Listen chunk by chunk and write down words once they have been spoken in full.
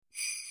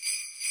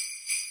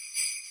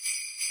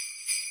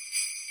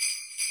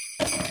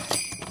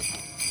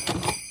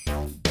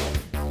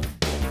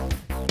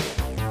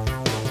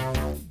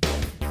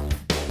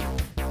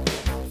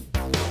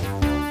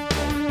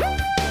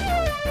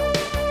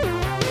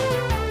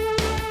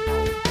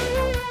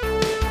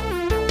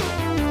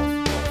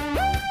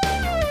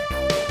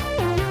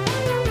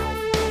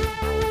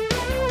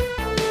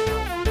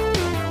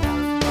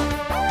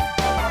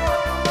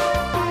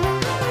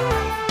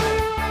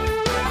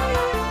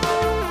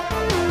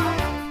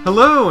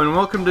Hello and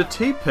welcome to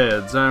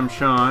Tapeheads. I'm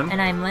Sean.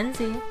 And I'm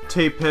Lindsay.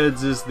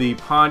 Tapeheads is the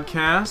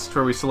podcast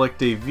where we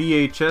select a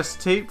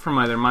VHS tape from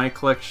either my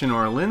collection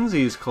or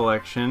Lindsay's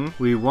collection.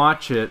 We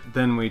watch it,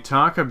 then we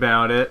talk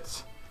about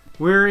it.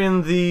 We're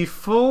in the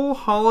full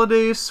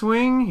holiday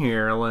swing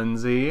here,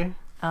 Lindsay.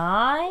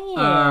 Oh,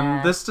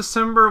 yeah. This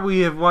December we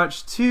have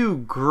watched two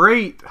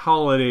great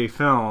holiday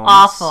films.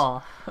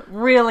 Awful.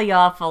 Really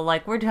awful.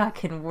 Like, we're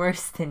talking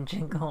worse than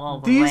Jingle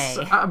All the Way.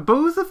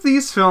 Both of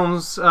these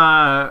films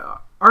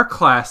are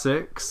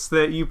classics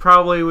that you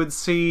probably would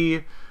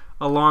see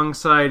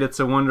alongside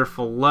It's a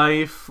Wonderful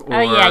Life. Or oh,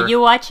 yeah,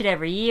 you watch it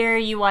every year.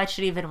 You watch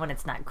it even when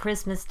it's not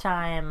Christmas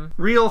time.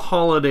 Real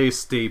holiday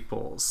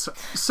staples.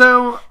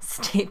 So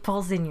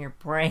staples in your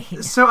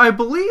brain. So I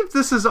believe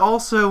this is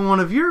also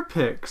one of your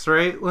picks,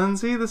 right,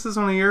 Lindsay? This is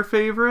one of your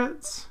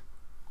favorites?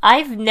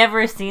 I've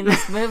never seen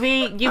this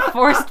movie. You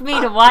forced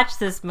me to watch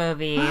this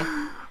movie.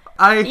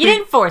 You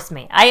didn't force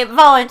me. I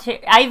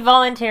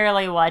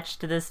voluntarily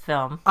watched this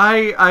film.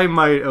 I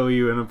might owe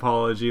you an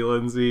apology,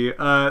 Lindsay.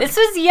 This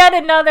was yet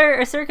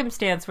another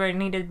circumstance where I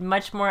needed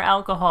much more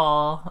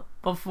alcohol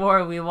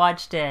before we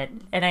watched it,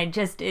 and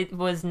it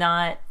was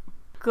not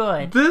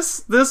good.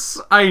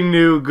 This I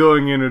knew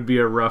going in would be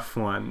a rough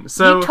one.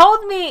 So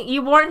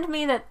you warned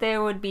me that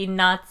there would be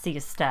Nazi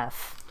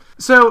stuff.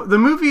 So the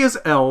movie is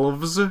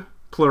Elves.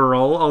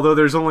 Plural, although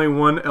there's only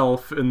one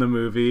elf in the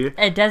movie.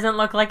 It doesn't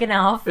look like an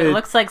elf. It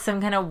looks like some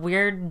kind of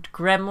weird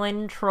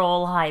gremlin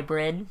troll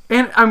hybrid.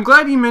 And I'm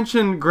glad you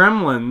mentioned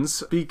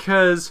Gremlins,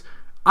 because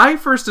I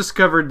first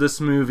discovered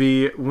this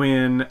movie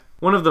when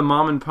one of the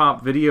mom and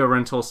pop video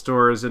rental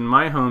stores in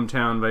my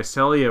hometown,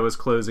 Visalia, was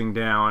closing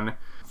down.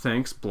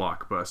 Thanks,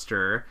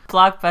 Blockbuster.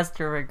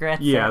 Blockbuster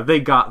regrets it. Yeah, they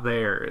got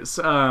theirs.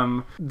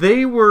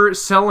 They were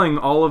selling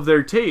all of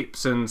their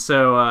tapes, and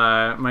so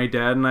my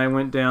dad and I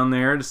went down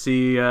there to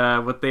see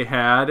what they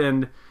had,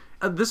 and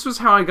this was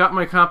how I got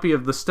my copy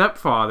of The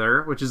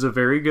Stepfather, which is a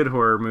very good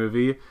horror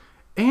movie,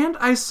 and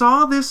I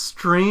saw this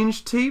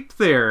strange tape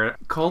there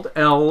called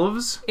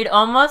Elves. It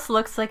almost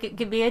looks like it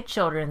could be a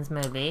children's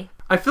movie.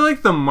 I feel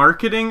like the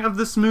marketing of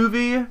this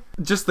movie,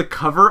 just the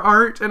cover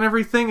art and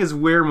everything, is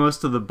where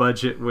most of the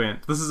budget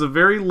went. This is a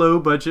very low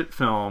budget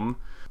film,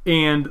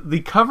 and the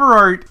cover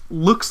art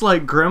looks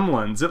like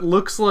Gremlins. It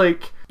looks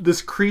like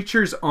this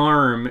creature's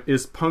arm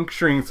is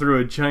puncturing through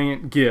a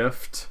giant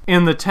gift,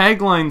 and the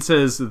tagline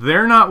says,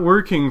 "They're not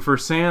working for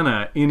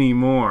Santa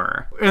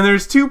anymore." And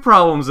there's two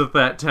problems with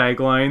that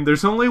tagline.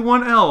 There's only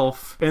one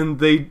elf, and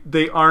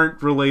they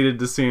aren't related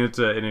to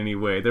Santa in any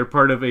way. They're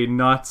part of a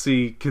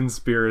Nazi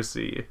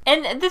conspiracy.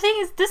 And the thing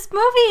is, this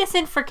movie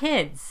isn't for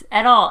kids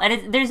at all,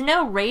 and there's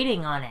no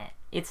rating on it.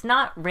 It's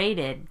not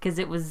rated because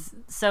it was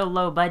so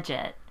low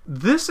budget.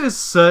 This is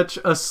such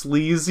a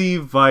sleazy,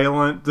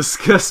 violent,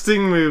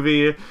 disgusting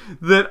movie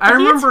that I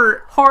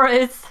remember...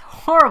 It's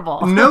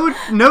horrible.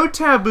 No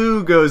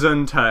taboo goes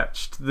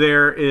untouched.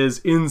 There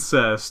is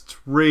incest,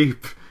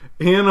 rape,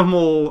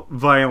 animal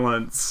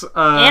violence.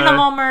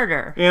 Animal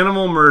murder.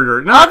 Animal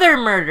murder. Other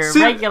murder.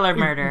 Regular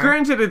murder.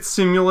 Granted, it's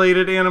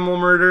simulated animal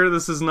murder.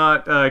 This is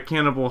not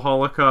Cannibal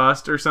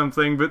Holocaust or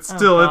something, but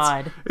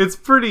still, it's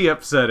pretty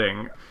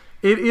upsetting.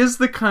 It is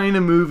the kind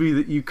of movie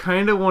that you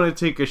kind of want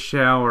to take a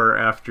shower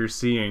after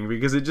seeing,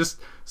 because it just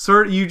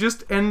you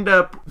just end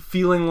up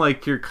feeling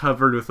like you're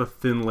covered with a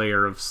thin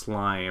layer of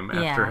slime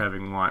after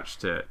having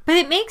watched it. But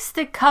it makes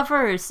the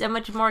cover so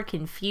much more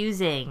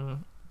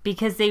confusing,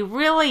 because they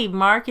really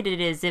market it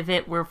as if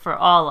it were for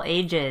all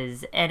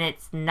ages, and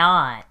it's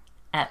not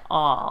at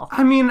all.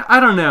 I mean,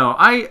 I don't know.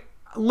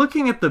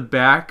 Looking at the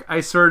back,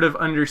 I sort of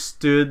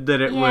understood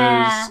that it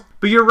was...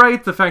 But you're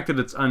right, the fact that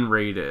it's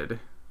unrated.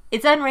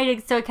 It's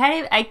unrated, so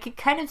I could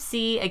kind of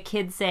see a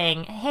kid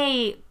saying,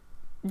 "Hey,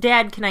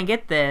 Dad, can I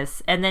get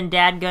this?" And then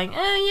Dad going,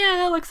 "Oh,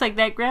 yeah, that looks like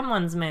that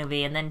Gremlins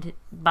movie," and then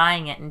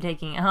buying it and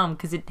taking it home,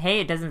 because it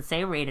doesn't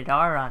say rated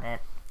R on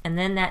it. And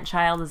then that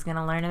child is going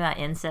to learn about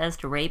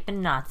incest, rape,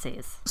 and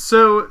Nazis.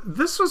 So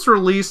this was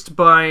released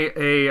by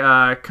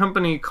a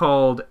company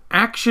called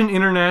Action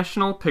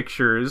International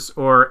Pictures,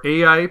 or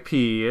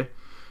AIP,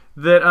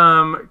 that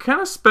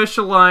kind of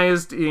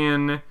specialized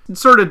in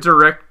sort of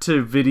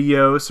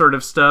direct-to-video sort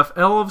of stuff.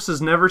 Elves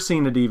has never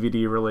seen a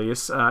DVD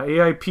release.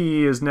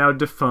 AIP is now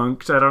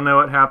defunct. I don't know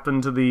what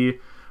happened to the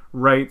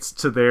rights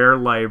to their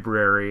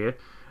library.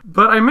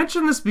 But I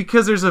mention this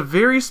because there's a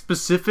very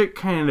specific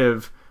kind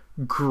of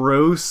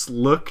gross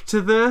look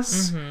to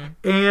this.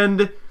 Mm-hmm.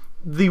 And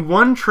the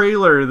one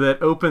trailer that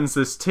opens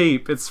this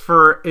tape, it's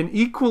for an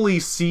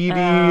equally seedy,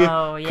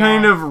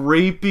 kind of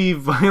rapey,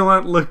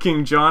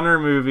 violent-looking genre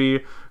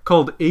movie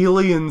called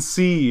Alien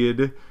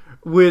Seed,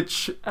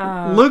 which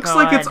looks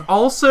like it's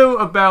also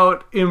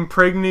about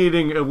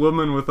impregnating a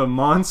woman with a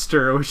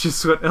monster, which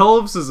is what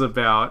Elves is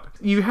about.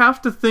 You have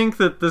to think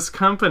that this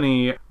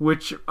company,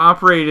 which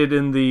operated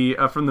in the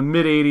from the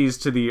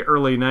mid-'80s to the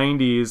early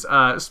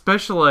 '90s,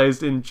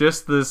 specialized in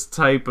just this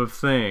type of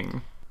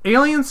thing.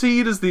 Alien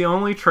Seed is the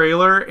only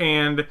trailer,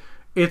 and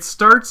it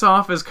starts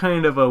off as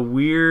kind of a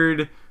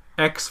weird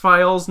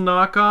X-Files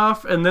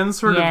knockoff, and then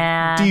sort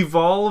Yeah. of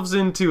devolves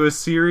into a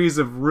series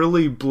of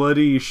really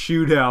bloody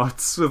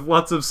shootouts with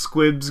lots of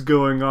squibs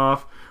going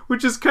off,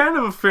 which is kind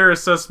of a fair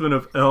assessment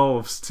of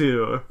Elves,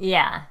 too.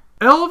 Yeah.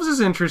 Elves is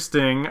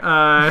interesting.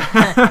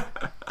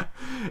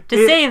 To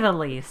say the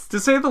least. To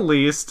say the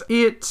least,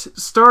 it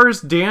stars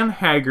Dan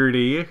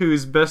Haggerty,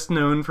 who's best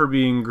known for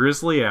being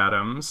Grizzly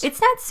Adams. It's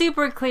not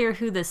super clear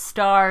who the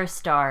star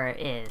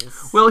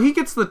is. Well, he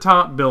gets the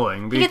top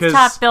billing because He gets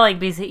top billing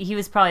because he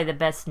was probably the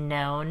best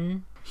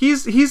known.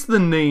 he's the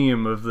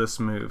name of this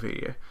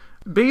movie.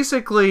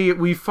 Basically,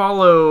 we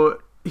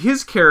follow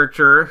his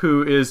character,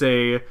 who is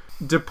a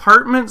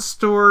department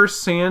store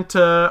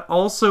Santa,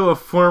 also a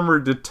former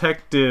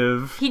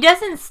detective. He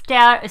doesn't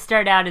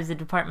start out as a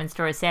department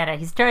store Santa.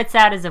 He starts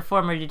out as a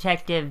former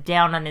detective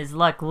down on his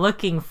luck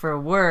looking for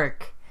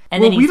work. And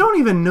Well, then we don't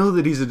even know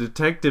that he's a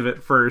detective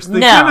at first. They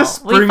No, kind of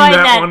spring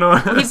that one on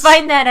us. We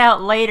find that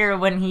out later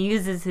when he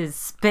uses his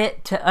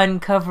spit to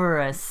uncover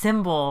a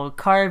symbol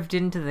carved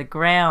into the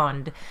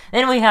ground.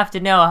 Then we have to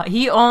know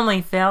he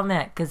only found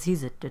that because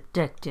he's a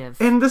detective.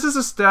 And this is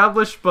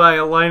established by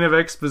a line of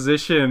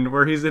exposition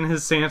where he's in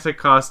his Santa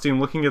costume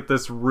looking at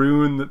this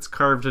rune that's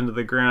carved into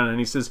the ground, and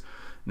he says,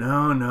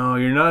 No,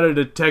 you're not a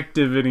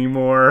detective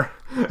anymore.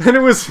 And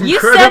it was You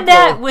incredible. said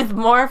that with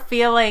more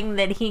feeling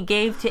than he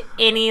gave to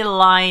any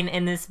line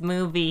in this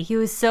movie. He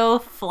was so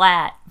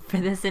flat for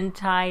this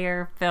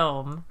entire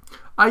film.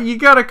 You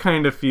gotta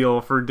kind of feel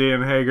for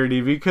Dan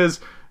Haggerty because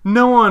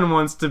no one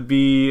wants to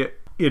be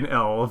in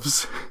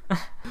Elves.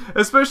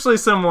 Especially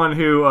someone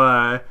who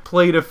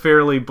played a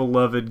fairly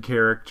beloved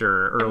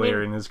character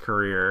earlier in his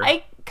career.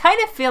 I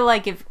kind of feel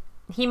like if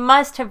he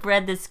must have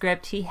read the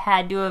script, he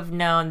had to have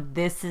known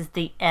this is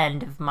the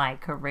end of my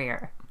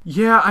career.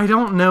 Yeah, I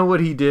don't know what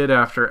he did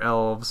after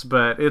Elves,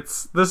 but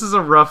this is a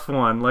rough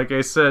one. Like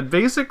I said,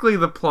 basically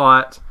the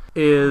plot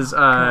is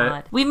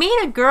God. We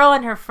meet a girl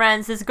and her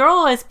friends. This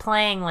girl is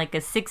playing like a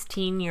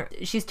 16-year...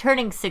 She's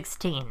turning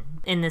 16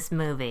 in this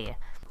movie.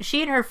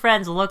 She and her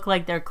friends look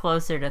like they're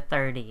closer to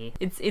 30.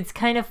 It's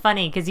kind of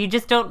funny because you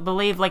just don't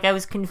believe... Like, I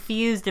was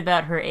confused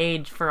about her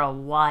age for a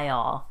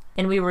while.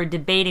 And we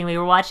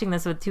were watching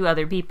this with two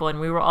other people, and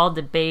we were all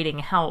debating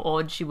how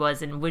old she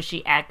was and was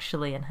she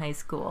actually in high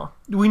school.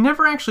 we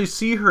never actually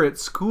see her at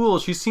school.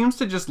 She seems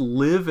to just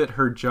live at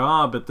her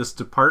job at this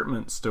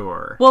department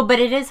store. Well, but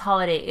it is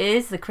holiday. It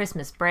is the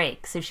Christmas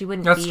break, so she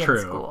wouldn't That's be true.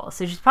 in school.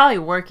 So she's probably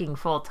working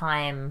full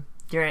time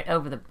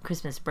over the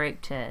Christmas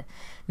break to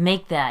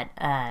make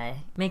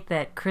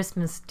that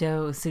Christmas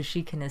dough so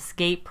she can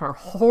escape her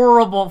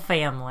horrible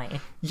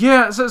family.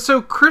 Yeah,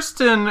 so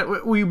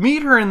Kristen, we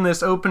meet her in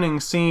this opening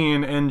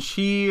scene, and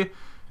she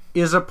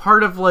is a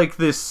part of like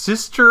this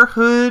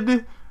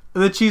sisterhood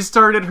that she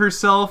started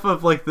herself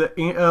of like the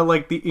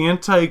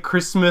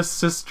anti-Christmas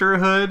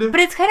sisterhood.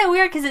 But it's kind of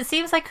weird because it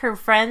seems like her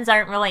friends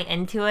aren't really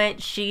into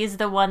it. She's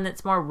the one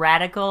that's more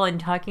radical and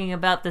talking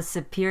about the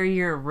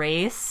superior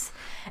race.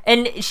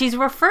 And she's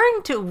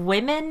referring to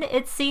women,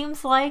 it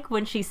seems like,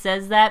 when she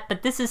says that,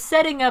 but this is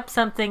setting up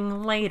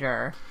something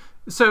later.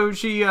 So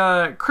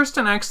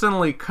Kristen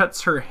accidentally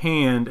cuts her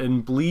hand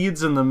and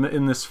bleeds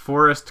in this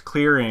forest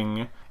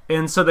clearing.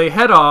 And so they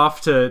head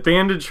off to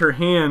bandage her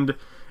hand,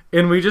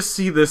 and we just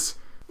see this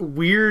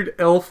weird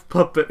elf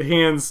puppet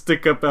hand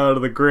stick up out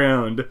of the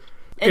ground.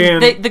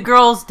 And the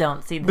girls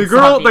don't see this. The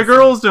obviously.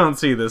 girls don't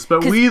see this,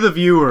 but we, the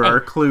viewer,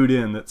 are clued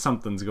in that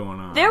something's going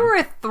on. There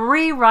were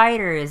 3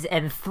 writers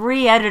and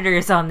 3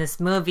 editors on this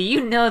movie.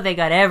 You know they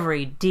got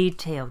every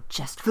detail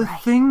just The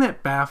right. thing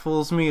that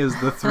baffles me is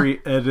the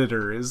 3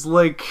 editors.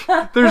 Like,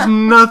 there's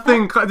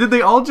nothing... Did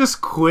they all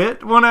just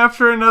quit one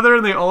after another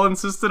and they all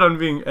insisted on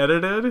being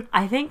edited?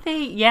 I think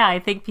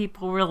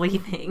people were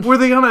leaving. Were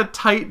they on a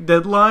tight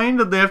deadline?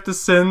 Did they have to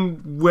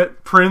send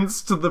wet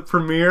prints to the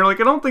premiere?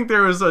 Like, I don't think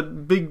there was a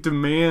big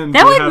demand That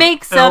to would have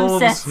make some Elves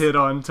sense. hit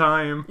on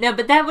time. No,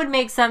 but that would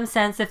make some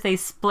sense if they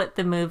split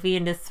the movie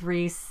into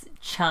 3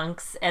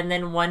 chunks and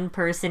then one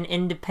person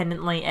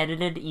independently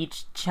edited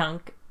each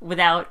chunk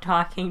without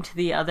talking to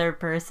the other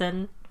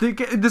person.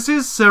 This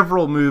is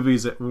several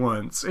movies at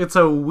once. It's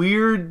a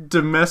weird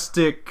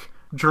domestic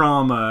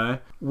drama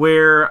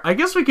where I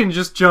guess we can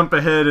just jump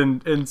ahead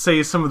and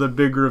say some of the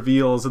big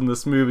reveals in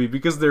this movie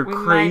because they're We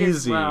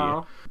crazy. might as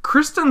well.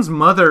 Kristen's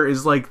mother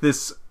is like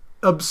this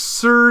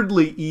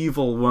absurdly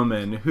evil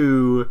woman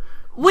who...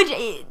 Which,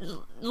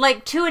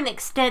 like, to an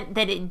extent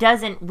that it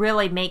doesn't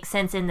really make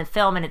sense in the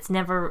film and it's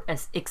never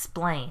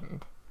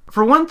explained.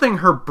 For one thing,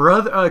 her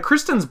brother,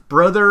 Kristen's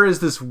brother is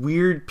this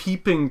weird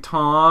peeping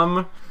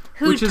Tom.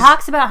 Who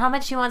talks about how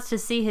much he wants to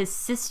see his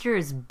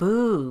sister's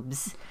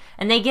boobs.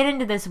 And they get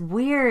into this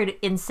weird,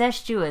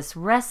 incestuous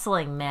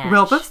wrestling match.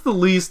 Well, that's the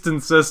least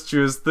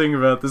incestuous thing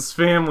about this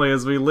family,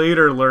 as we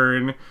later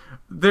learn.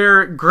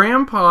 Their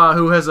grandpa,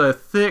 who has a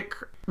thick,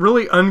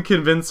 really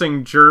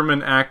unconvincing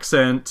German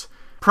accent,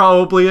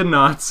 probably a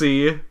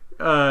Nazi,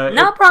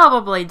 Not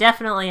probably,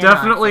 definitely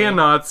a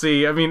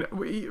Nazi. I mean,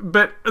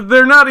 but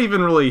they're not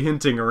even really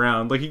hinting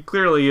around. Like, he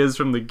clearly is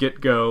from the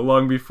get-go,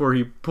 long before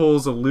he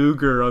pulls a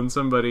Luger on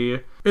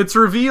somebody. It's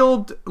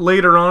revealed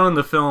later on in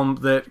the film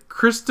that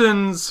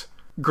Kristen's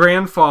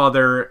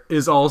grandfather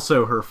is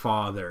also her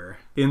father,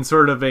 in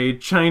sort of a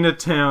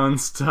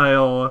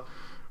Chinatown-style,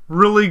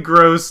 really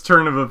gross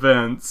turn of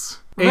events.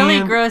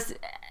 Really gross,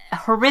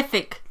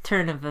 horrific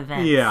turn of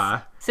events.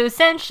 Yeah. So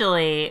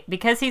essentially,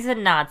 because he's a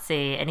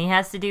Nazi and he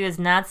has to do his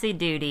Nazi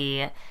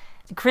duty,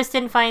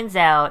 Kristen finds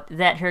out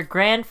that her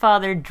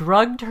grandfather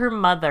drugged her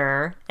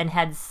mother and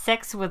had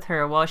sex with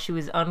her while she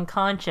was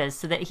unconscious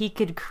so that he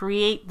could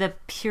create the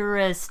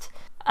purest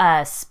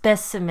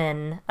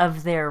specimen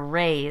of their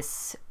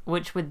race,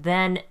 which would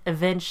then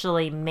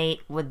eventually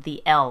mate with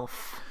the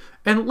elf.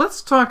 And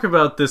let's talk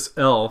about this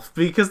elf,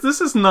 because this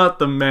is not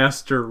the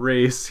master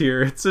race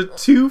here. It's a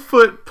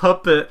 2-foot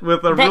puppet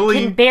with a that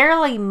can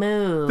barely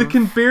move. That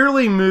can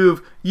barely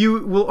move. You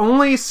will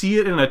only see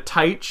it in a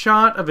tight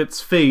shot of its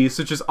face,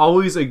 which is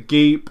always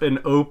agape and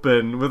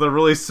open, with a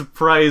really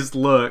surprised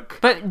look.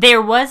 But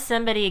there was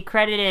somebody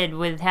credited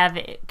with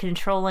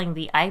controlling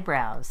the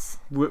eyebrows.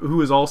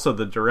 Who is also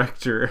the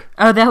director.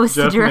 Oh, that was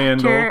Jeff the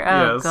director? Mandel.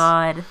 Oh, yes.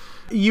 God.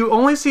 You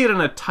only see it in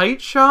a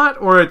tight shot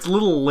or its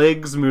little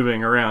legs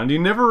moving around. You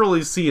never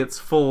really see its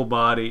full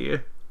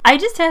body. I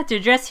just have to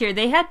address here,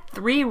 they had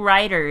 3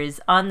 writers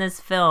on this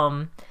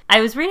film.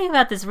 I was reading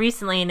about this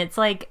recently, and it's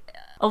like,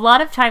 a lot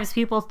of times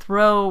people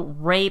throw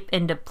rape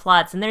into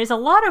plots, and there's a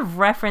lot of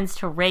reference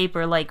to rape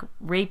or, like,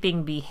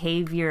 raping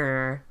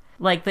behavior.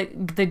 Like,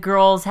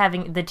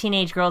 the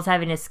teenage girls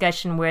having a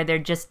discussion where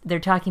they're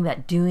talking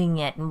about doing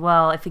it, and,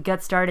 well, if it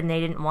got started and they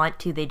didn't want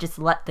to, they just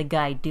let the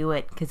guy do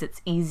it, because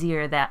it's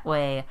easier that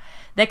way.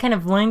 That kind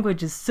of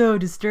language is so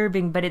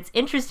disturbing, but it's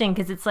interesting,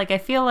 because it's like, I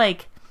feel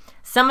like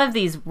some of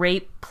these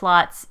rape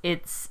plots,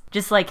 it's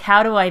just like,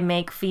 how do I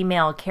make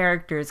female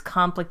characters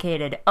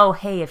complicated? Oh,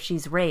 hey, if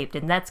she's raped.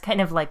 And that's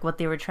kind of like what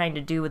they were trying to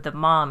do with the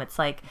mom. It's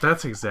like...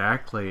 That's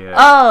exactly it.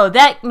 Oh,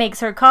 that makes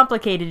her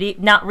complicated,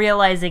 not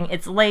realizing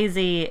it's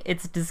lazy,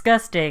 it's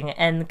disgusting,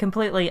 and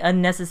completely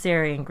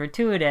unnecessary and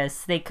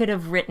gratuitous. They could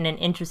have written an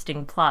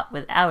interesting plot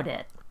without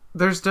it.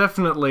 There's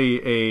definitely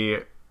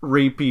a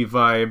rapey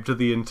vibe to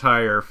the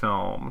entire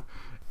film.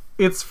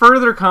 It's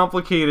further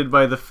complicated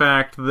by the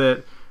fact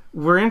that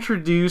we're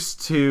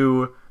introduced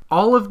to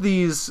all of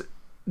these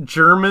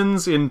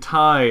Germans in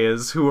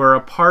ties who are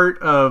a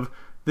part of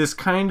this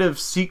kind of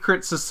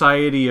secret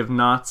society of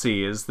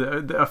Nazis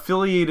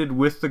affiliated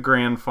with the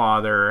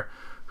grandfather,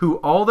 who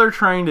all they're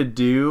trying to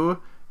do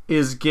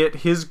is get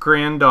his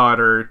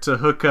granddaughter to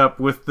hook up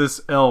with this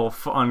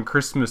elf on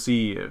Christmas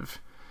Eve.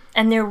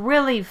 And they're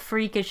really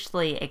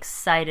freakishly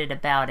excited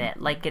about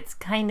it. Like, it's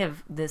kind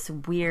of this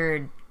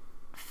weird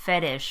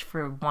fetish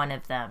for one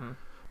of them.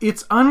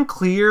 It's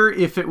unclear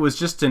if it was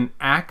just an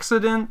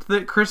accident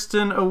that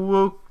Kristen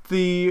awoke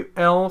the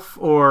elf,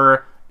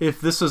 or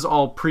if this is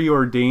all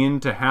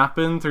preordained to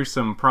happen through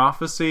some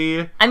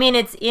prophecy. I mean,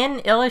 it's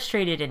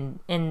illustrated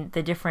in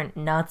the different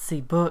Nazi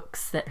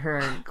books that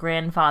her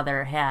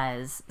grandfather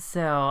has.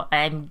 So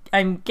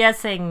I'm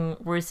guessing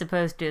we're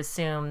supposed to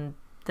assume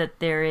that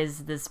there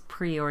is this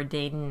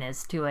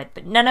preordainedness to it,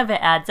 but none of it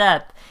adds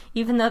up.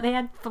 Even though they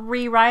had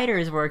 3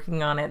 writers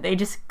working on it, they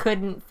just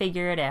couldn't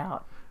figure it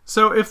out.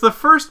 So if the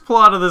first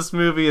plot of this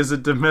movie is a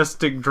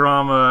domestic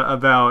drama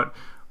about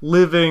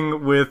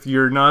living with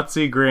your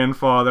Nazi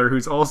grandfather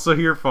who's also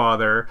your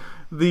father,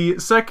 the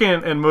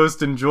second and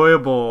most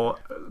enjoyable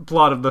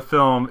plot of the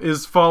film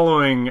is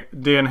following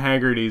Dan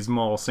Haggerty's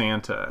Mall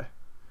Santa.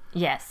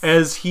 Yes.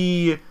 As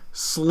he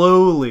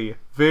slowly,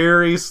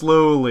 very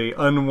slowly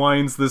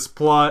unwinds this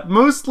plot,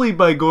 mostly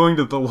by going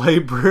to the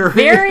library.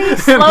 Very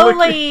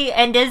slowly,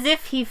 and as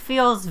if he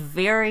feels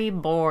very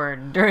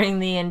bored during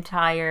the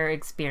entire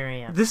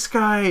experience. This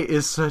guy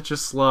is such a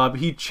slob.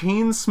 He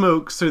chain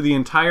smokes through the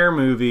entire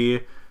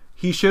movie.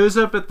 He shows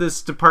up at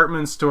this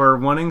department store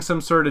wanting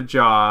some sort of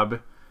job,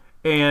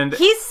 and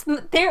he's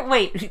there.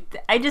 Wait,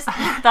 I just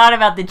thought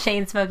about the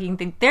chain smoking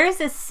thing.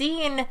 There's a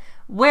scene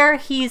where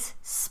he's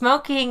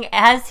smoking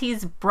as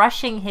he's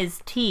brushing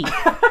his teeth.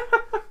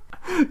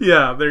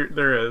 Yeah,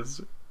 there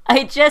is.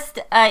 I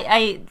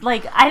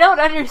don't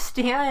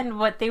understand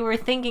what they were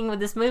thinking with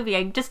this movie.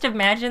 I just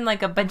imagine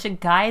like a bunch of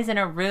guys in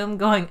a room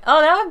going,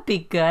 oh, that would be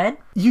good.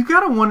 You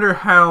gotta wonder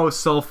how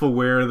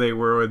self-aware they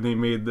were when they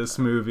made this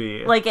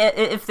movie. Like,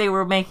 if they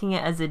were making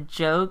it as a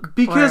joke.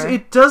 Because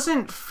it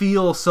doesn't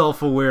feel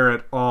self-aware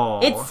at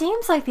all. It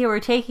seems like they were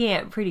taking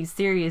it pretty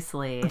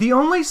seriously. The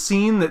only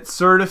scene that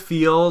sort of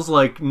feels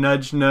like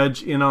nudge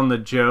nudge in on the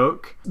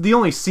joke, the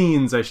only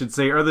scenes, I should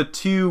say, are the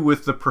 2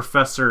 with the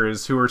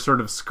professors who are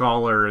sort of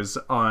scholars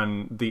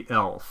on the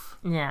elf.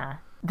 Yeah.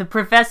 The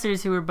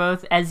professors who were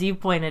both, as you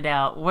pointed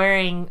out,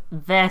 wearing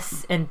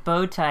vests and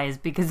bow ties,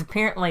 because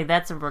apparently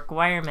that's a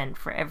requirement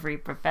for every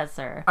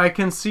professor. I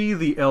can see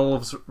the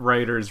elves'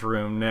 writer's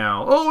room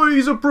now. Oh,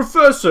 he's a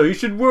professor! He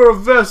should wear a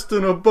vest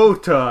and a bow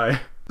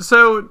tie!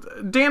 So,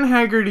 Dan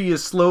Haggerty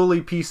is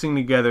slowly piecing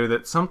together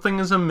that something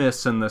is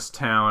amiss in this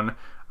town.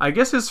 I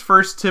guess his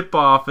first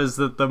tip-off is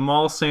that the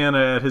mall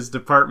Santa at his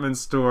department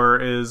store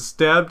is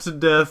stabbed to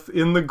death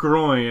in the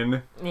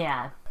groin.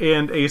 Yeah.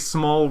 And a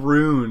small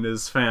rune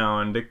is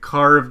found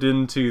carved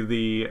into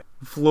the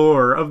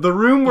floor of the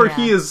room where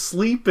he is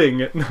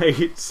sleeping at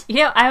night. You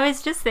know, I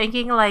was just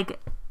thinking,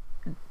 like,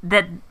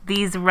 that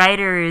these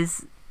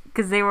writers,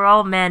 because they were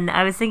all men,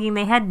 I was thinking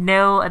they had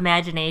no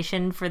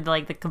imagination for,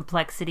 like, the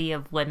complexity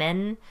of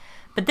women.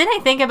 But then I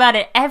think about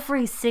it,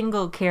 every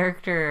single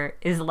character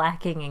is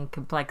lacking in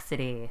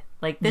complexity.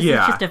 Like, this is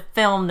just a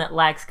film that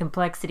lacks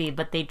complexity,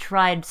 but they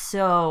tried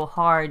so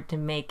hard to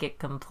make it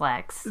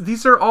complex.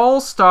 These are all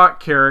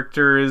stock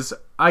characters.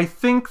 I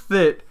think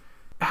that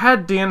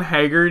had Dan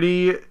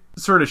Haggerty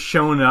sort of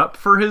shown up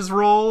for his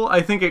role,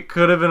 I think it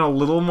could have been a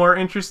little more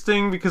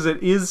interesting, because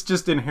it is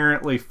just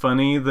inherently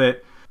funny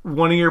that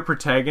one of your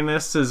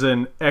protagonists is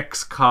an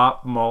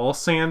ex-cop mall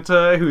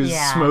Santa who's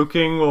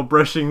smoking while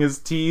brushing his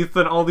teeth,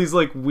 and all these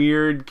like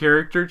weird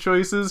character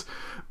choices.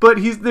 But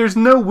there's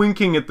no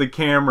winking at the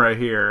camera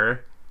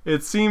here.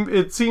 It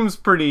seems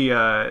pretty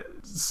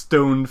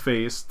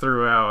stone-faced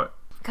throughout.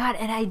 God,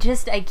 and I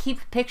keep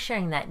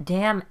picturing that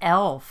damn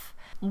elf.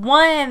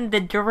 One,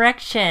 the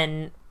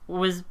direction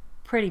was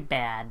pretty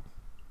bad.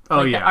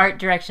 The art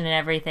direction and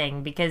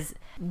everything, because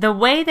the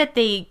way that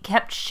they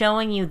kept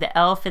showing you the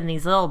elf in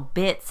these little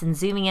bits and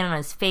zooming in on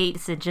his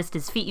face and just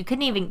his feet, you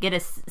couldn't even get a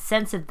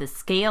sense of the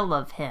scale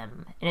of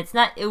him. And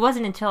it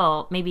wasn't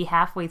until maybe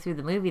halfway through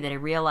the movie that I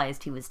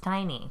realized he was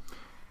tiny.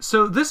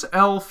 So this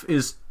elf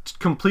is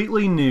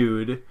completely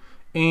nude,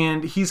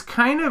 and he's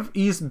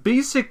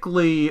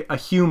basically a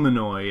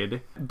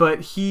humanoid,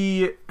 but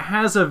he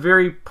has a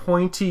very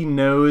pointy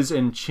nose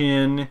and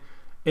chin,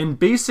 and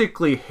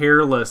basically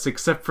hairless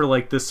except for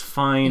like this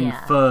fine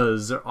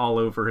fuzz all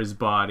over his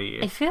body.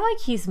 I feel like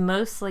he's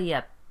mostly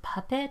a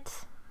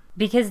puppet,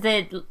 because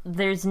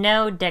there's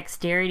no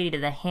dexterity to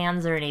the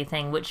hands or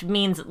anything, which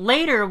means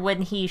later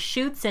when he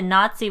shoots a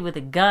Nazi with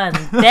a gun,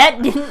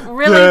 that didn't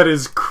really... That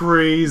is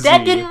crazy.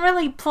 That didn't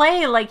really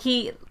play like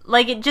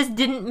it just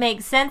didn't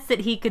make sense that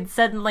he could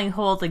suddenly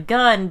hold a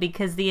gun,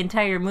 because the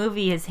entire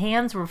movie his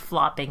hands were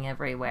flopping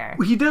everywhere.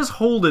 He does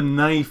hold a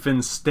knife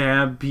and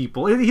stab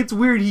people. It's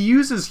weird. He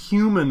uses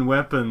human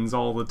weapons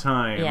all the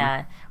time.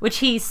 Yeah, which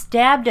he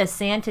stabbed a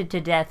Santa to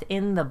death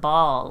in the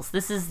balls.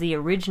 This is the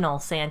original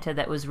Santa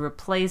that was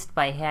replaced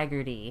by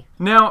Haggerty.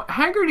 Now,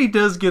 Haggerty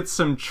does get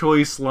some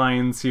choice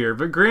lines here,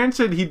 but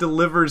granted, he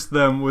delivers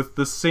them with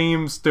the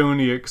same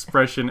stony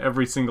expression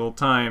every single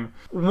time.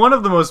 One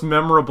of the most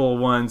memorable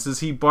ones is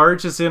he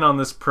barges in on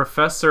this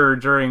professor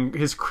during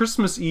his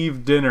Christmas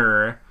Eve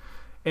dinner,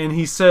 and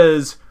he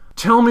says,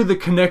 "Tell me the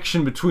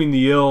connection between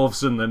the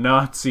elves and the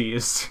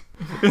Nazis,"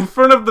 in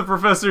front of the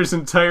professor's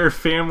entire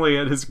family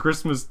at his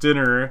Christmas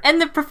dinner.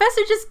 And the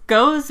professor just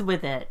goes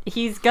with it.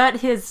 He's got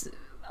his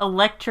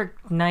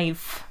electric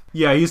knife.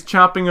 Yeah, he's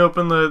chopping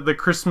open the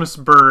Christmas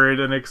bird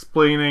and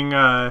explaining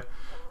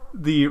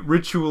the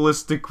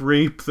ritualistic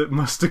rape that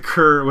must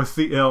occur with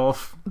the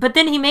elf. But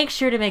then he makes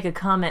sure to make a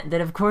comment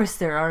that, of course,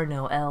 there are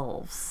no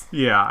elves.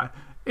 Yeah.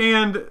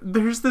 And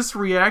there's this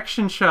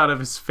reaction shot of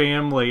his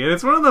family, and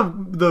it's one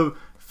of the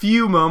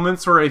few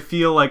moments where I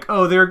feel like,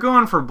 oh, they're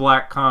going for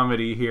black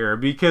comedy here,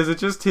 because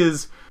it's just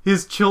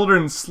his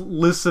children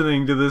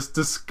listening to this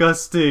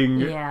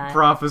disgusting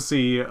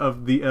prophecy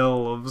of the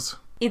elves.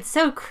 It's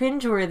so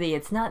cringeworthy,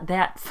 it's not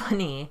that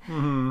funny.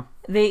 Mm-hmm.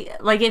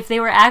 If they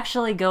were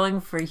actually going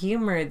for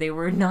humor, they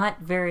were not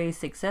very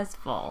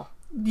successful.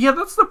 Yeah,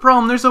 that's the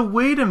problem. There's a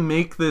way to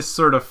make this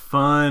sort of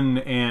fun,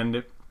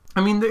 and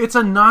I mean, it's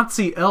a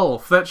Nazi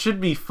elf. That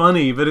should be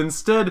funny, but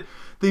instead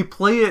they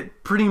play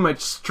it pretty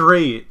much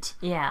straight.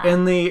 Yeah.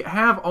 And they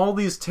have all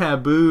these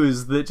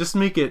taboos that just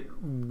make it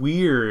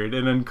weird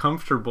and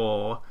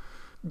uncomfortable,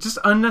 just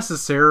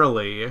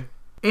unnecessarily.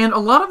 And a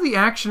lot of the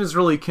action is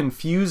really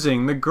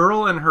confusing. The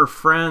girl and her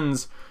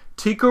friends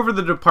take over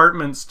the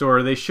department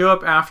store. They show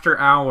up after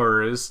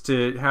hours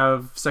to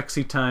have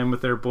sexy time with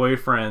their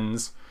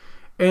boyfriends.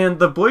 And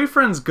the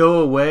boyfriends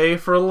go away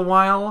for a little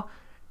while.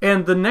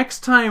 And the next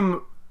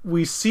time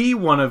we see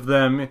one of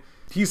them,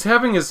 he's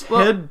having his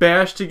head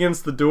bashed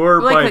against the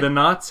door by the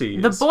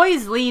Nazis. The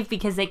boys leave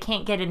because they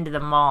can't get into the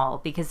mall,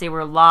 because they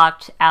were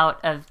locked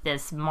out of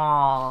this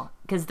mall,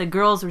 because the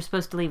girls were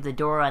supposed to leave the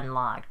door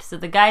unlocked. So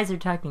the guys are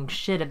talking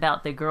shit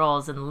about the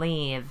girls and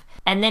leave.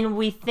 And then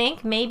we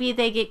think maybe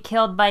they get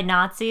killed by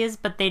Nazis,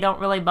 but they don't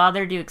really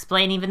bother to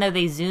explain, even though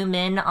they zoom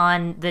in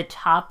on the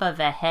top of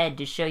a head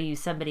to show you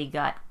somebody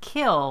got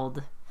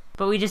killed.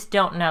 But we just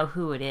don't know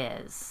who it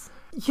is.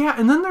 Yeah,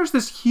 and then there's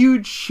this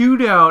huge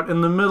shootout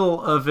in the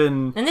middle of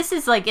And this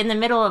is like in the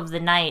middle of the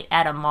night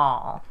at a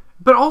mall.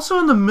 But also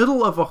in the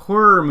middle of a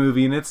horror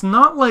movie, and it's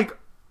not like...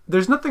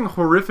 There's nothing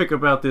horrific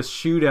about this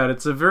shootout.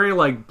 It's a very,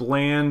 like,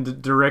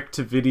 bland,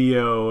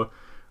 direct-to-video,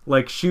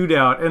 like,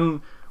 shootout.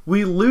 And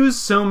we lose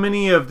so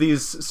many of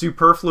these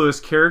superfluous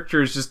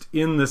characters just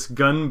in this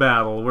gun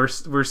battle,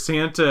 where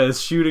Santa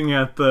is shooting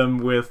at them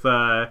with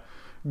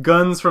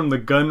guns from the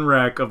gun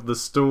rack of the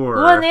store.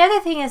 Well, and the other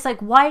thing is, like,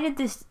 why did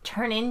this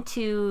turn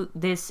into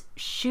this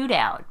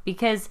shootout?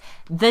 Because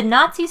the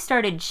Nazis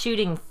started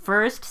shooting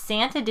first.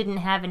 Santa didn't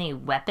have any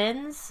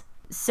weapons.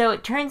 So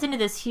it turns into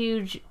this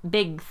huge,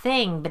 big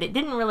thing, but it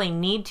didn't really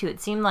need to.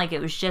 It seemed like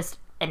it was just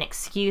an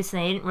excuse,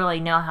 and they didn't really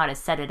know how to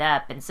set it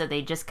up, and so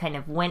they just kind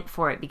of went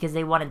for it because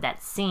they wanted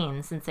that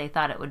scene since they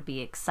thought it would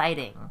be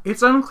exciting.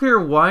 It's unclear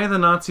why the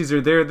Nazis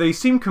are there. They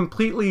seem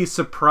completely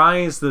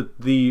surprised that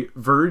the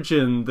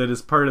virgin that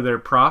is part of their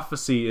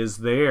prophecy is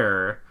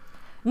there.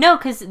 No,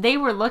 because they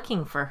were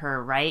looking for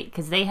her, right?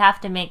 Because they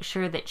have to make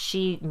sure that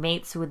she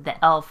mates with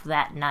the elf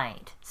that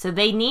night. So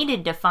they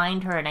needed to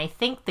find her, and I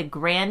think the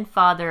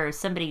grandfather or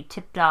somebody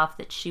tipped off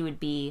that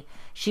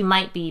she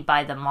might be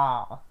by the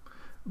mall.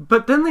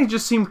 But then they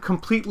just seem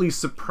completely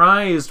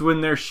surprised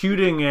when they're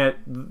shooting at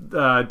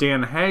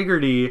Dan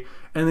Haggerty,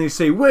 and they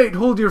say, "Wait,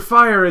 hold your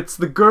fire, it's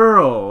the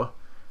girl."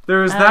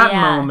 There's that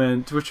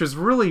moment, which was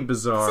really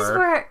bizarre. This is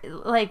where,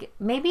 like,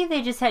 maybe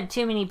they just had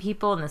too many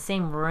people in the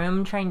same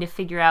room trying to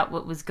figure out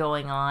what was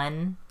going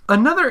on.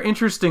 Another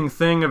interesting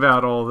thing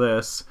about all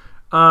this,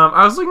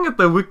 I was looking at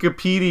the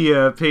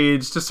Wikipedia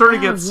page to sort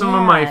of get some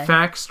of my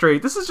facts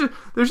straight.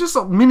 There's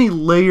just many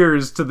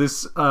layers to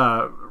this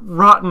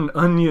rotten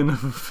onion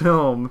of a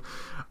film.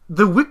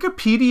 The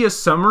Wikipedia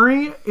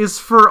summary is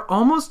for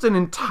almost an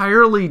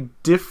entirely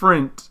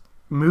different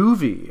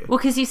movie. Well,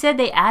 because you said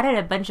they added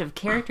a bunch of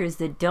characters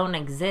that don't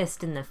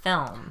exist in the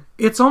film.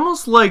 It's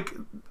almost like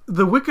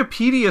the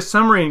Wikipedia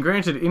summary, and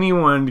granted,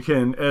 anyone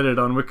can edit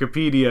on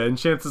Wikipedia, and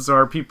chances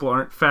are people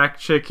aren't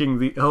fact-checking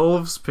the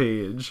elves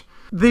page.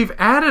 They've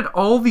added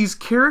all these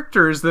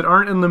characters that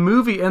aren't in the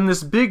movie, and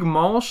this big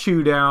mall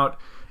shootout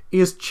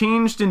is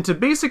changed into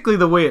basically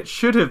the way it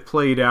should have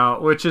played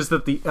out, which is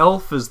that the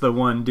elf is the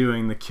one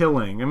doing the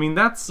killing. I mean,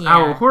 that's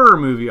how a horror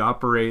movie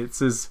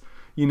operates, is,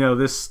 you know,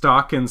 this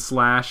stalk and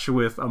slash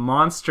with a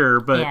monster,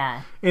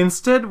 but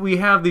instead we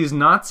have these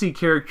Nazi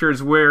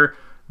characters where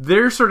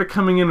they're sort of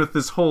coming in with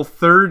this whole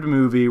third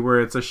movie where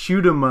it's a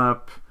shoot 'em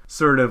up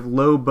sort of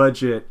low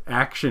budget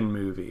action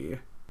movie.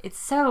 It's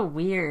so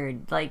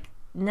weird. Like,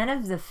 none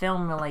of the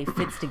film really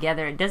fits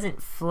together. It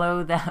doesn't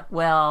flow that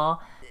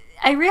well.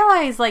 I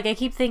realize, like, I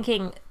keep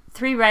thinking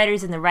 3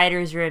 writers in the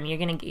writer's room, you're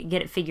going to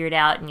get it figured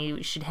out and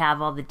you should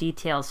have all the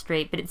details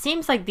straight. But it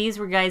seems like these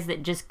were guys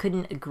that just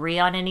couldn't agree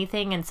on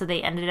anything, and so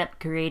they ended up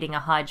creating a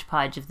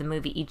hodgepodge of the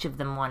movie each of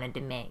them wanted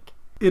to make.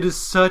 It is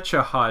such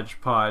a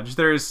hodgepodge.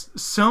 There's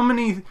so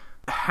many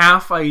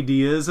half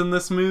ideas in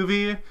this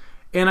movie,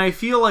 and I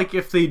feel like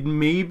if they'd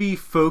maybe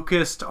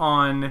focused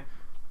on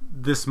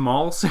this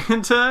mall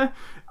Santa,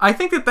 I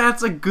think that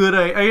that's a good...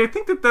 I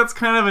think that that's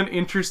kind of an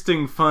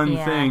interesting, fun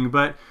thing,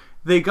 but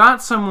they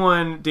got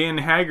someone, Dan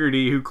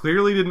Haggerty, who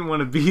clearly didn't want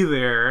to be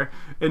there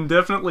and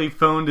definitely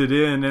phoned it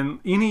in, and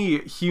any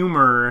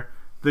humor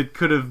that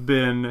could have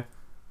been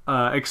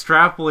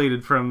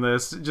extrapolated from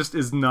this just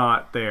is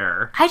not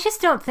there. I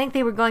just don't think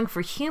they were going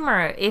for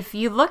humor. If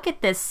you look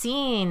at the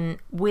scene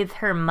with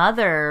her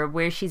mother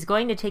where she's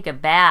going to take a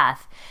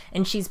bath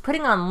and she's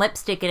putting on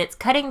lipstick, and it's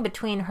cutting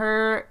between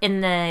her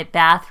in the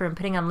bathroom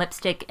putting on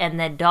lipstick and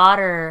the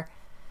daughter,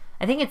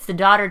 I think it's the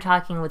daughter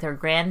talking with her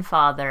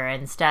grandfather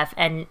and stuff,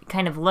 and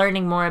kind of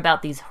learning more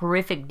about these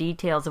horrific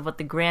details of what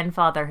the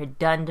grandfather had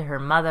done to her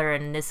mother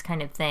and this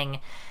kind of thing.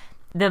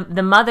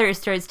 The mother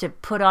starts to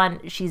put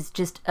on, she's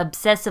just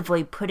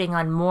obsessively putting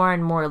on more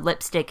and more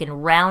lipstick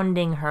and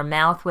rounding her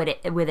mouth with it.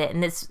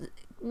 And this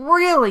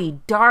really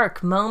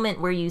dark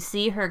moment where you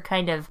see her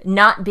kind of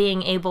not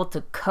being able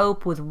to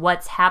cope with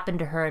what's happened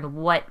to her and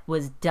what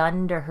was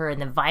done to her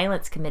and the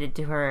violence committed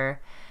to her.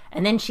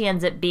 And then she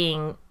ends up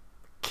being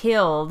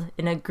killed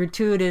in a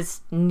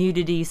gratuitous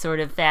nudity sort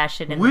of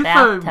fashion in the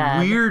bathtub. With a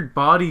weird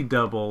body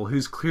double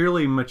who's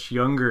clearly much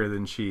younger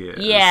than she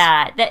is.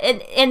 Yeah,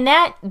 and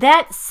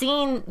that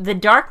scene, the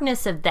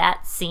darkness of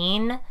that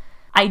scene,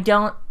 I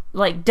don't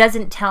like,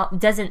 doesn't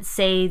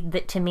say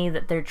that to me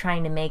that they're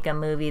trying to make a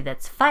movie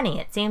that's funny.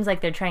 It seems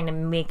like they're trying to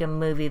make a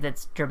movie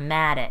that's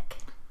dramatic.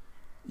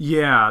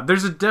 Yeah,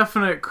 there's a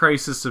definite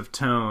crisis of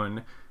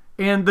tone.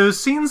 And those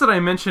scenes that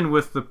I mentioned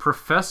with the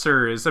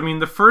professors, I mean,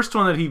 the first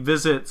one that he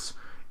visits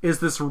is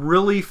this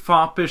really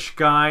foppish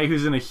guy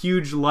who's in a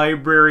huge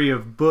library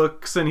of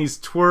books, and he's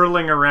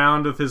twirling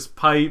around with his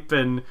pipe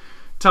and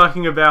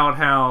talking about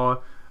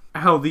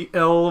how the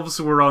elves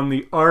were on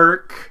the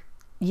Ark.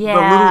 Yeah,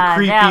 the little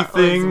creepy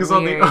things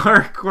on the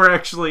Ark were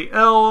actually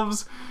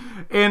elves.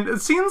 And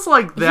it seems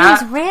like that...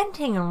 He was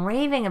ranting and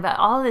raving about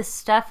all this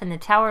stuff in the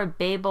Tower of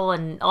Babel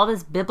and all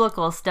this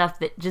biblical stuff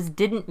that just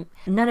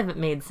none of it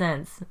made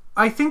sense.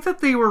 I think that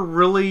they were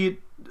really...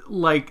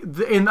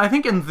 I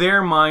think in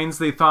their minds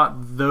they thought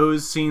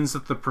those scenes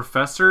with the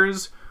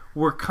professors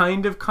were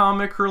kind of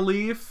comic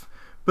relief,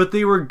 but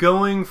they were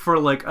going for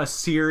like a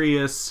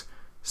serious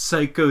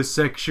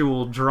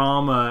psychosexual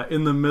drama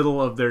in the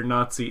middle of their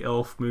Nazi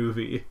elf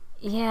movie.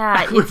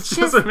 Yeah, which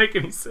doesn't make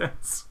any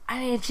sense. I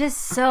mean, it's just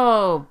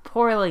so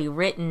poorly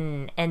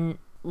written and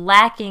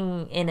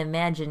lacking in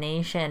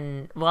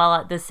imagination while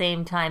at the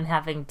same time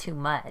having too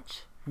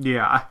much.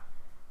 Yeah.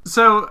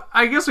 So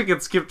I guess we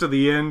could skip to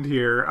the end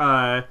here.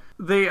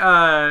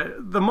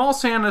 The mall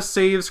Santa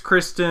saves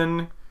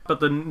Kristen, but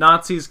the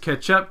Nazis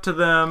catch up to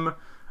them.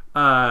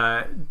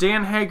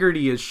 Dan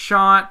Haggerty is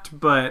shot,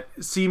 but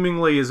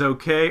seemingly is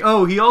okay.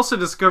 Oh, he also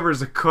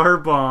discovers a car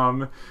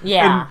bomb.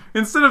 Yeah.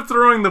 And instead of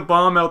throwing the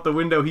bomb out the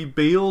window, he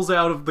bails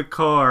out of the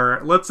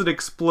car, lets it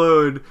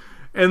explode,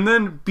 and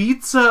then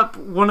beats up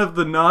one of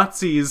the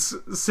Nazis,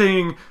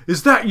 saying,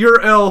 "Is that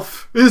your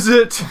elf? Is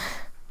it?"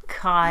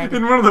 God.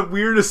 In one of the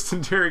weirdest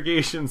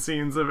interrogation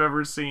scenes I've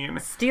ever seen.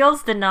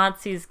 Steals the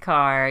Nazis'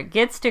 car,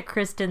 gets to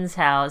Kristen's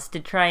house to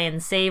try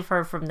and save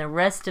her from the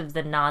rest of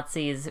the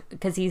Nazis,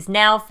 because he's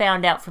now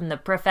found out from the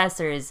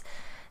professors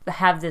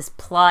have this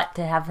plot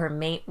to have her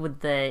mate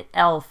with the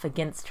elf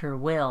against her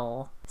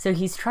will. So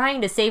he's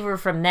trying to save her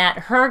from that.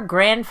 Her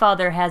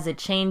grandfather has a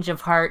change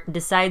of heart and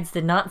decides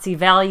the Nazi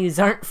values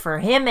aren't for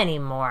him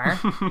anymore.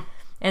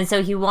 And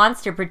so he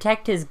wants to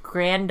protect his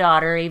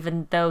granddaughter,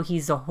 even though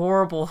he's a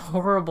horrible,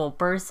 horrible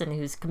person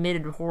who's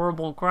committed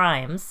horrible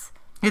crimes.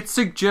 It's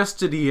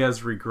suggested he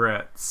has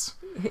regrets.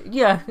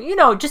 Yeah,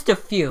 just a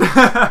few.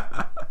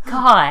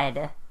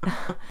 God.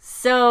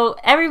 So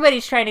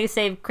everybody's trying to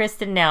save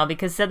Kristen now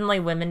because suddenly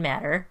women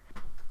matter.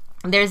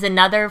 There's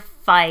another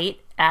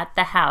fight at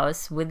the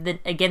house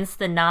against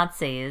the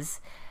Nazis.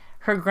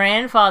 Her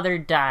grandfather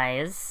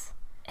dies.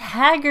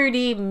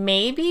 Haggerty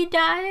maybe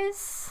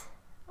dies?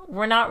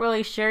 We're not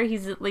really sure.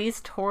 He's at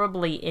least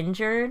horribly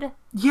injured.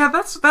 Yeah,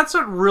 that's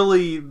what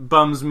really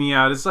bums me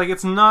out. It's like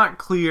it's not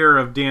clear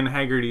of Dan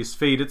Haggerty's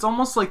fate. It's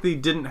almost like they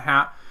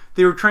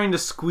were trying to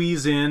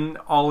squeeze in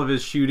all of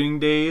his shooting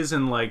days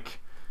in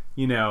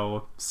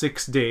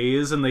 6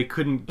 days, and they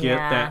couldn't get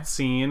that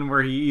scene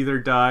where he either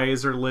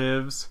dies or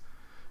lives.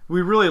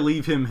 We really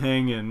leave him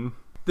hanging.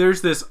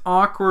 There's this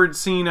awkward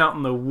scene out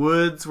in the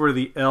woods where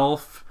the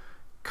elf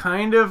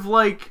kind of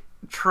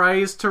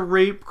tries to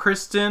rape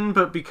Kristen,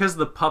 but because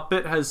the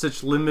puppet has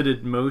such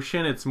limited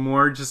motion, it's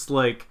more just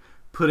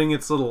putting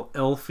its little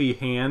elfy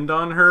hand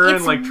on her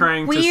and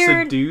trying to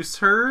seduce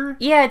her.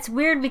 Yeah, it's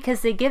weird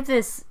because they give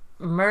this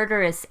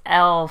murderous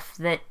elf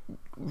that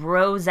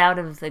rose out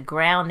of the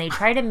ground, they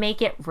try to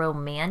make it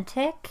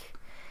romantic.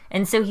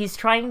 And so he's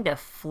trying to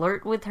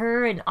flirt with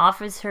her and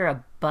offers her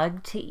a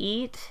bug to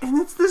eat. And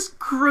it's this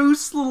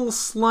gross little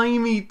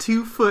slimy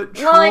 2-foot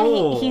troll.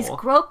 Well, and he's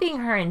groping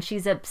her and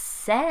she's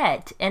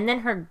upset. And then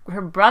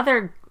her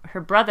brother,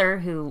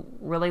 who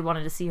really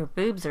wanted to see her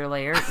boobs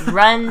earlier,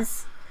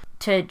 runs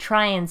to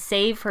try and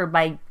save her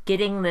by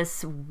getting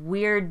this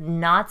weird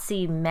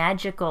Nazi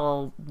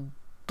magical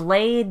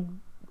blade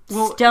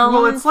stone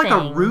Well, it's like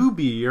thing a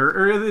ruby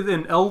or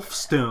an elf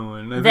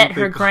stone. that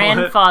her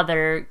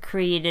grandfather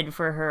created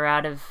for her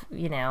out of,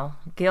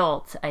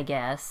 guilt, I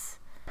guess.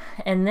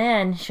 And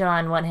then,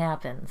 Sean, what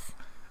happens?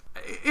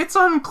 It's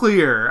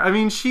unclear. I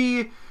mean,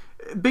 she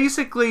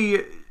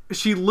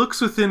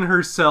looks within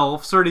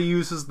herself, sort of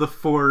uses the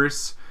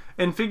Force,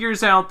 and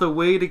figures out the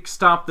way to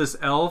stop this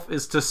elf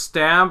is to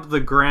stab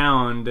the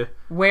ground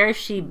where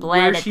she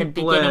bled at the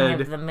beginning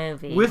of the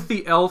movie with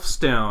the elf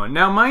stone.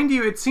 Now, mind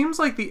you, it seems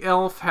like the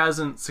elf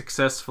hasn't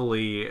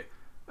successfully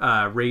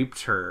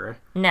raped her.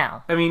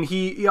 No. I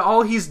mean,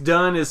 all he's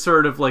done is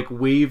sort of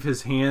wave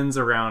his hands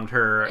around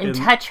her and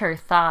touch her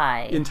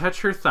thigh.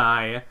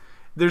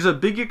 There's a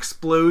big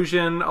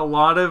explosion, a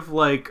lot of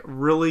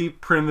really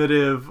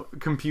primitive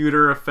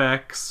computer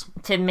effects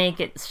to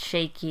make it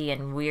shaky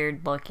and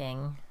weird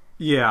looking.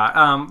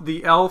 Yeah,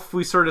 the elf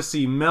we sort of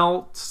see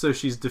melt, so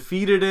she's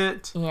defeated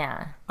it.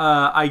 Yeah.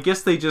 I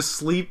guess they just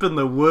sleep in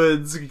the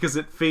woods because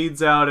it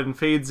fades out and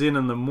fades in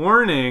the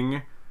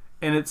morning,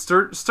 and it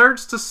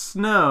starts to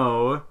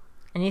snow.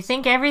 And you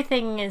think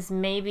everything is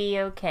maybe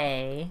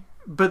okay.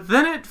 But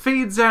then it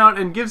fades out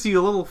and gives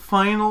you a little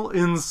final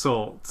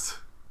insult.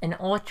 An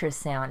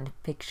ultrasound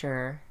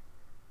picture.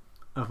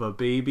 Of a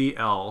baby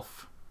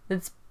elf.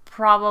 That's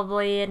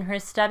probably in her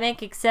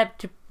stomach,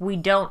 except we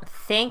don't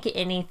think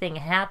anything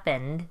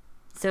happened,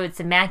 so it's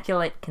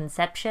Immaculate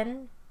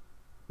Conception.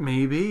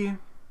 Maybe.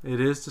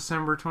 It is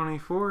December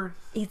 24th.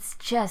 It's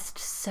just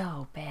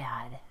so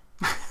bad.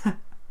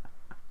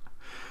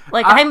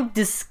 I'm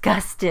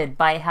disgusted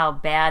by how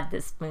bad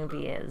this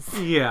movie is.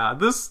 Yeah,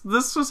 this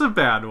was a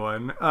bad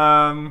one.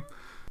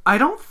 I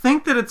don't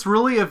think that it's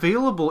really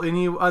available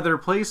any other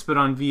place but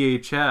on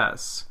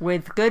VHS.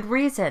 With good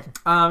reason.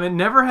 It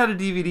never had a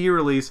DVD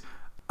release.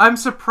 I'm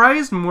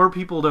surprised more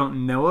people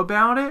don't know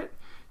about it,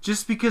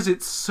 just because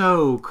it's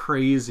so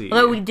crazy.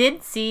 Although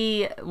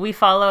we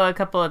follow a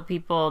couple of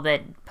people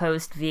that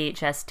post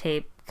VHS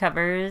tape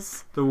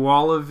covers. The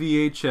Wall of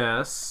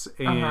VHS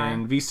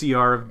and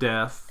VCR of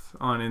Death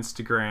on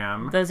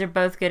Instagram. Those are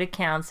both good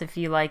accounts if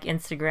you like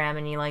Instagram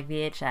and you like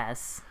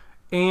VHS.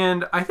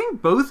 And I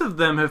think both of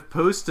them have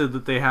posted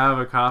that they have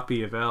a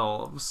copy of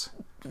Elves.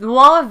 The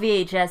Wall of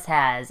VHS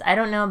has. I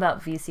don't know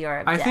about VCR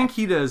of Death. I think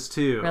he does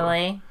too.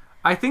 Really?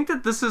 I think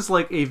that this is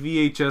a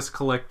VHS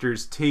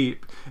collector's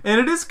tape.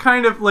 And it is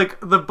kind of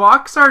the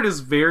box art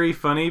is very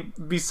funny.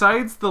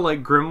 Besides the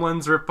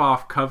Gremlins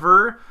ripoff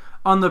cover,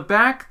 on the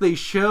back they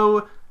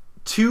show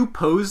two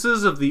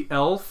poses of the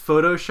elf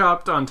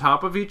photoshopped on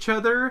top of each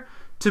other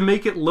to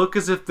make it look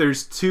as if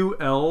there's two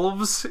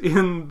elves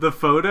in the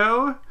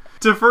photo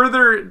to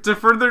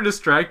further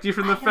distract you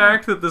from the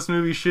fact that this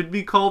movie should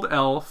be called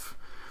Elf.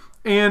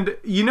 And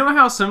you know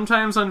how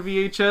sometimes on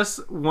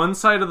VHS, one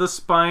side of the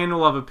spine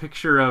will have a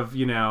picture of,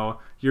 you know,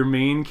 your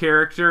main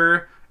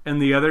character,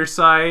 and the other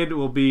side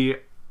will be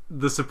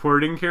the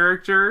supporting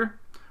character?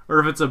 Or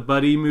if it's a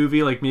buddy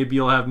movie, like maybe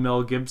you'll have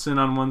Mel Gibson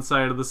on one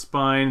side of the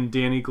spine and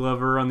Danny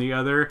Glover on the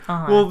other.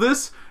 Well,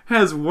 this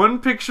has one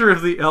picture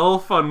of the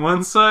elf on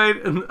one side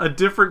and a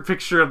different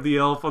picture of the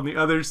elf on the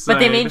other side. But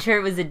they made sure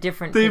it was a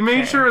different picture. They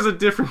made sure it was a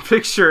different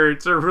picture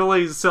to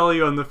really sell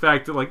you on the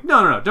fact that, like,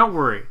 no, don't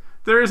worry.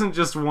 There isn't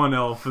just one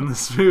elf in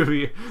this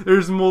movie.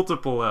 There's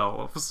multiple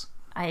elves.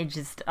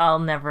 I'll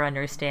never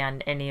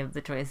understand any of the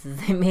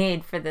choices they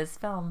made for this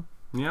film.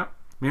 Yep.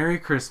 Merry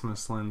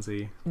Christmas,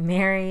 Lindsay.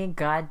 Merry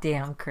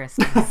goddamn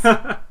Christmas.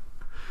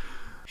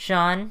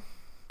 Sean,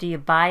 do you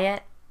buy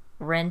it,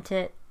 rent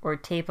it, or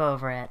tape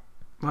over it?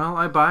 Well,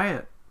 I buy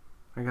it.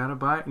 I gotta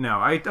buy it. No,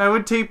 I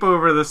would tape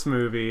over this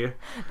movie.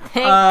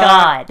 Thank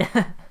God.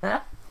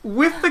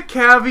 With the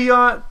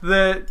caveat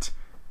that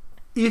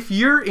if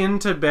you're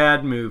into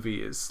bad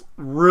movies,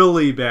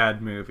 really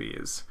bad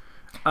movies...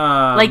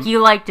 like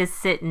you like to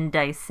sit and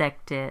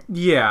dissect it.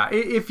 Yeah,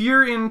 if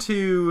you're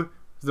into...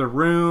 The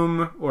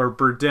Room or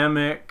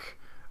Birdemic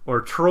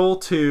or Troll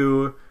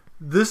 2,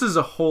 this is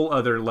a whole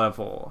other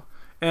level.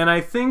 And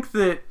I think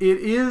that it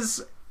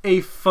is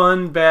a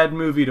fun bad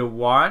movie to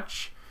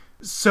watch.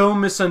 So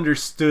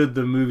misunderstood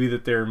the movie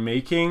that they're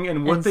making,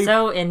 and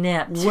so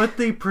inept. What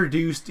they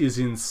produced is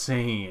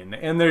insane,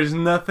 and there's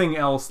nothing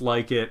else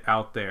like it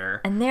out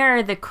there. And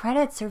the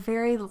credits are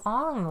very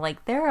long.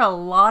 Like, there are a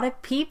lot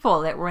of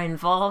people that were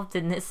involved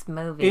in this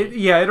movie.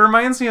 It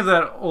reminds me of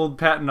that old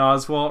Patton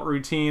Oswalt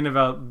routine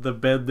about the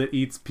bed that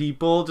eats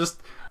people.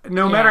 Just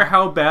no matter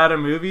how bad a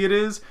movie it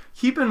is,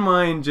 keep in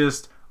mind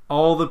just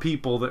all the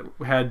people that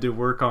had to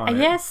work on it.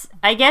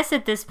 I guess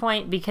at this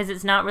point, because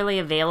it's not really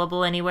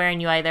available anywhere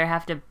and you either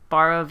have to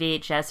borrow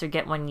VHS or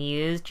get one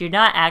used, you're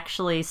not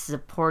actually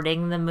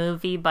supporting the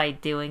movie by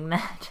doing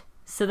that.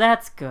 So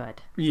that's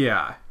good.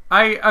 Yeah.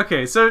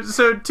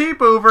 So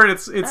tape over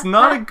it. It's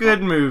not a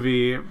good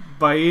movie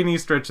by any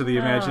stretch of the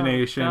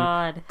imagination.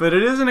 God. But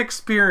it is an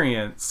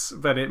experience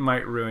that it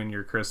might ruin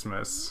your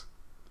Christmas.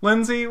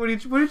 Lindsay, what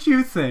did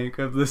you think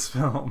of this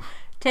film?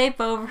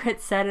 Tape over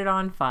it, set it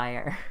on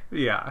fire.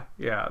 Yeah,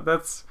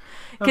 that's...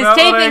 Because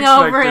taping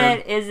over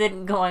it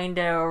isn't going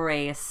to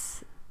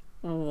erase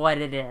what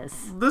it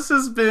is. This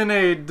has been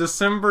a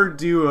December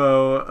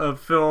duo of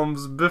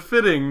films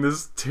befitting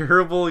this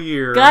terrible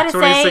year,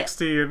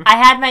 2016. Say, I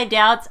had my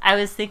doubts. I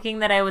was thinking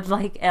that I would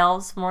like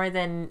Elves more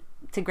than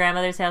To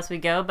Grandmother's House We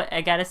Go, but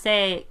I gotta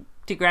say,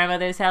 To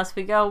Grandmother's House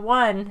We Go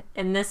won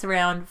in this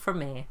round for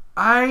me.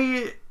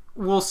 I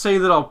will say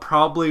that I'll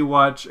probably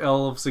watch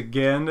Elves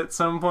again at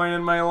some point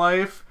in my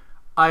life.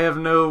 I have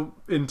no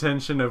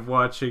intention of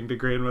watching To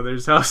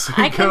Grandmother's House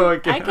We Go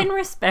again. I can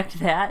respect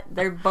that.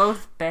 They're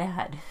both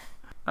bad.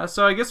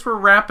 So I guess we're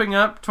wrapping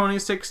up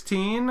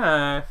 2016.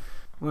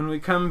 When we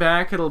come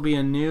back, it'll be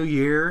a new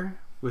year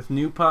with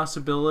new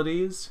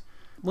possibilities.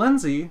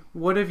 Lindsay,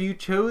 what have you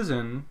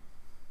chosen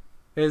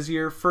as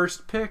your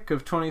first pick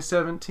of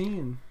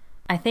 2017?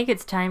 I think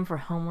it's time for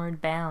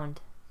Homeward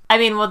Bound. I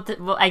mean,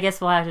 I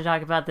guess we'll have to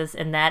talk about this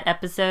in that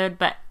episode,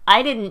 but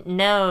I didn't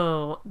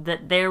know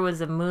that there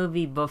was a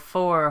movie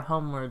before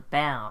Homeward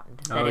Bound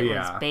that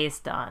was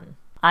based on.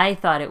 I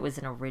thought it was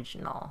an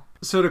original.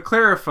 So to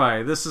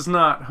clarify, this is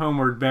not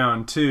Homeward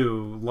Bound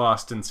 2,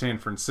 Lost in San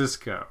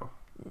Francisco.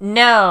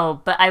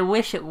 No, but I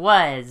wish it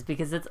was,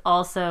 because it's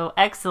also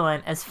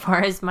excellent as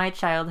far as my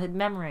childhood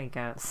memory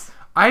goes.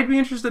 I'd be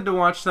interested to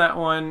watch that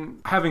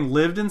one, having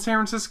lived in San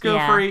Francisco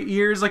for 8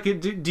 years. Like,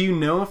 do you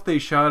know if they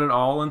shot it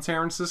all in San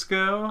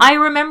Francisco? I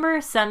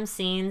remember some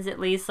scenes, at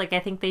least. Like, I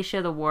think they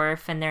show the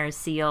wharf and there are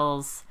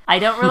seals. I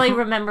don't really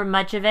remember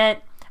much of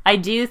it. I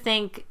do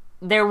think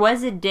there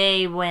was a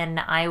day when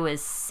I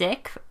was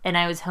sick and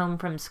I was home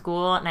from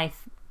school, and I'm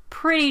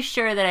pretty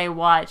sure that I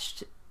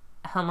watched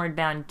Homeward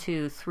Bound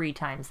 2 3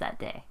 times that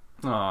day.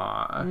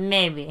 Aww.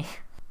 Maybe.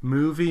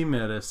 Movie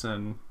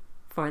medicine.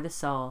 For the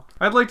soul.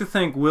 I'd like to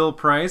thank Will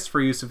Price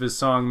for use of his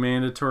song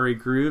Mandatory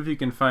Groove. You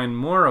can find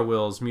more of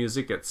Will's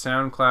music at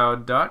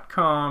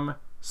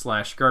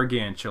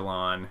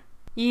soundcloud.com/gargantuan.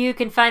 You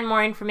can find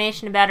more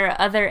information about our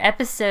other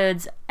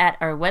episodes at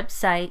our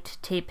website,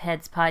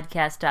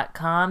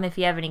 tapeheadspodcast.com. If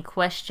you have any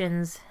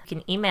questions, you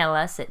can email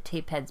us at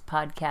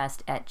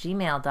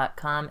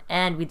tapeheadspodcast@gmail.com.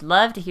 And we'd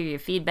love to hear your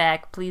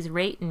feedback. Please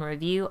rate and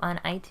review on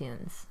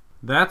iTunes.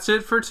 That's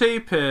it for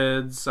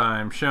Tapeheads.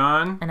 I'm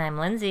Sean. And I'm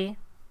Lindsay.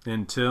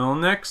 Until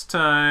next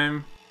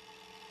time.